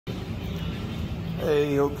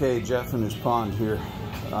Hey, okay, Jeff and his pond here.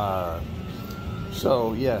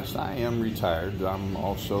 So yes, I am retired. I'm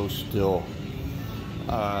also still,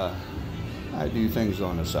 I do things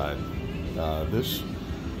on the side. This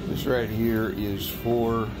right here is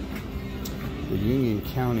for the Union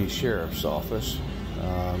County Sheriff's Office.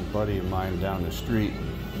 A buddy of mine down the street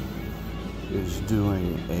is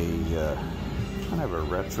doing a kind of a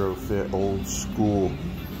retrofit, old school,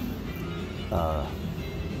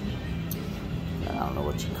 I don't know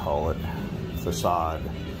what you call it, facade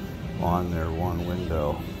on their one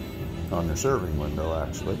window, on their serving window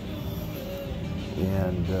actually.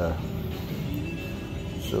 And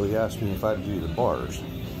so he asked me if I'd do the bars.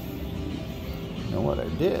 And what I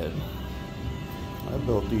did, I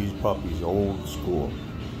built these puppies old school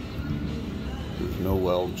with no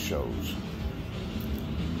weld shows.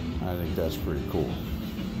 I think that's pretty cool.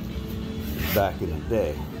 Back in the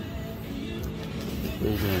day,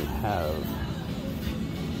 they didn't have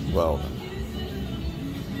welding.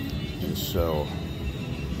 And so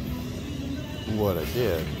what I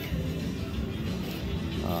did,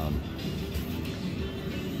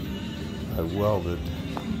 I welded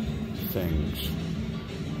things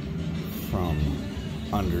from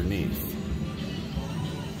underneath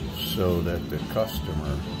so that the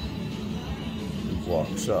customer who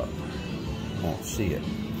walks up won't see it.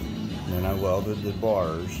 And then I welded the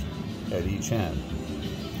bars at each end.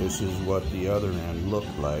 This is what the other end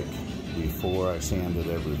looked like before I sanded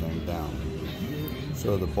everything down.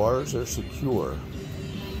 So the bars are secure.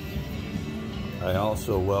 I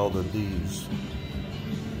also welded these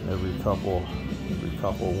every couple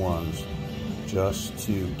ones just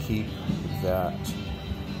to keep that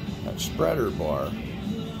spreader bar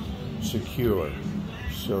secure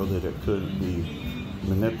so that it couldn't be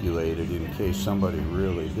manipulated in case somebody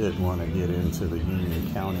really did want to get into the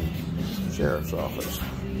Union County Sheriff's Office,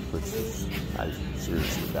 which is, I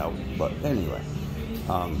seriously doubt. But anyway,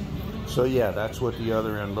 so yeah, that's what the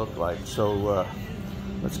other end looked like. So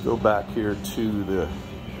let's go back here to the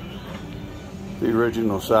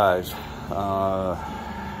original size. I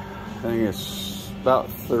think it's about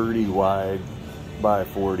 30 wide by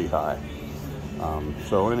 40 high.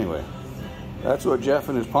 So anyway, that's what Jeff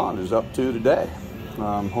and his pond is up to today.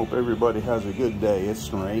 Hope everybody has a good day.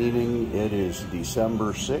 It's raining. It is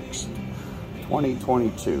December 6th,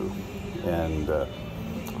 2022. And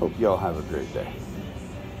hope y'all have a great day.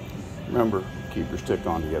 Remember, keep your stick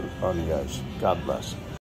on the ice. God bless.